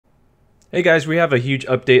Hey guys, we have a huge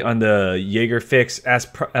update on the Jager fix,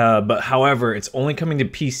 but however, it's only coming to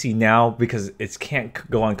PC now because it can't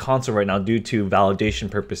go on console right now due to validation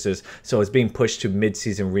purposes. So it's being pushed to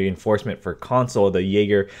mid-season reinforcement for console, the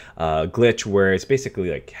Jager glitch, where it's basically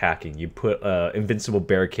like hacking. You put invincible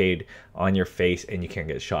barricade on your face and you can't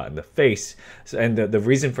get shot in the face. And the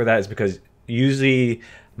reason for that is because usually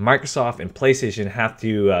Microsoft and PlayStation have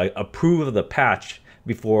to approve of the patch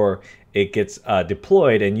before it gets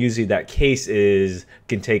deployed, and usually that case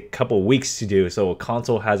can take a couple weeks to do. So a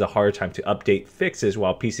console has a harder time to update fixes,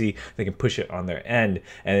 while PC, they can push it on their end,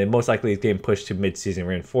 and it most likely is getting pushed to mid-season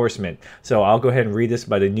reinforcement. So I'll go ahead and read this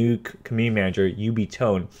by the new community manager, UB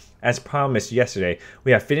Tone. As promised yesterday,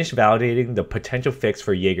 we have finished validating the potential fix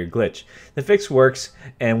for Jager glitch. The fix works,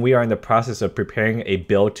 and we are in the process of preparing a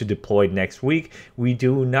build to deploy next week. We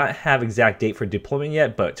do not have exact date for deployment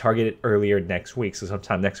yet, but targeted earlier next week, so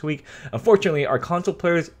sometime next week. Unfortunately, our console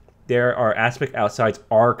players, there are aspect outside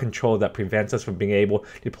our control that prevents us from being able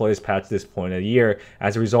to deploy this patch at this point of the year.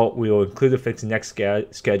 As a result, we will include the fix next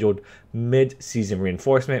scheduled mid-season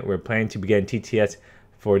reinforcement. We're planning to begin TTS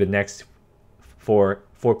for the next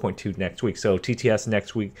 4.2 next week. So TTS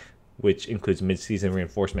next week, which includes mid-season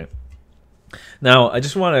reinforcement. Now, I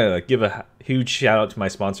just want to give a huge shout out to my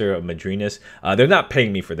sponsor, Madrinas. They're not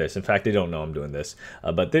paying me for this. In fact, they don't know I'm doing this,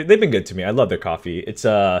 but they've been good to me. I love their coffee.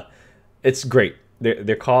 It's great.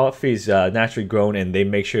 Their coffee is naturally grown, and they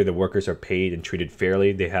make sure the workers are paid and treated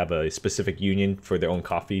fairly. They have a specific union for their own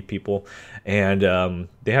coffee people, and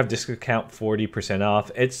they have discount 40%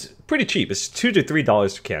 off. It's pretty cheap. It's $2 to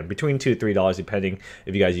 $3 a can, between $2 to $3 depending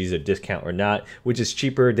if you guys use a discount or not, which is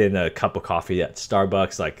cheaper than a cup of coffee at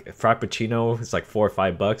Starbucks. Like a Frappuccino, it's like $4 or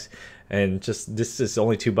 $5. And just this is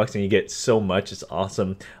only $2 and you get so much. It's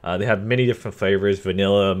awesome. They have many different flavors,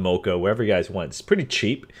 vanilla, mocha, whatever you guys want. It's pretty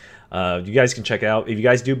cheap. You guys can check it out. If you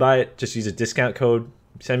guys do buy it, just use a discount code.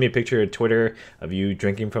 Send me a picture of Twitter of you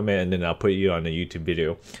drinking from it, and then I'll put you on a YouTube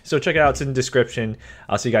video. So check it out. It's in the description.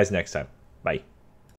 I'll see you guys next time. Bye.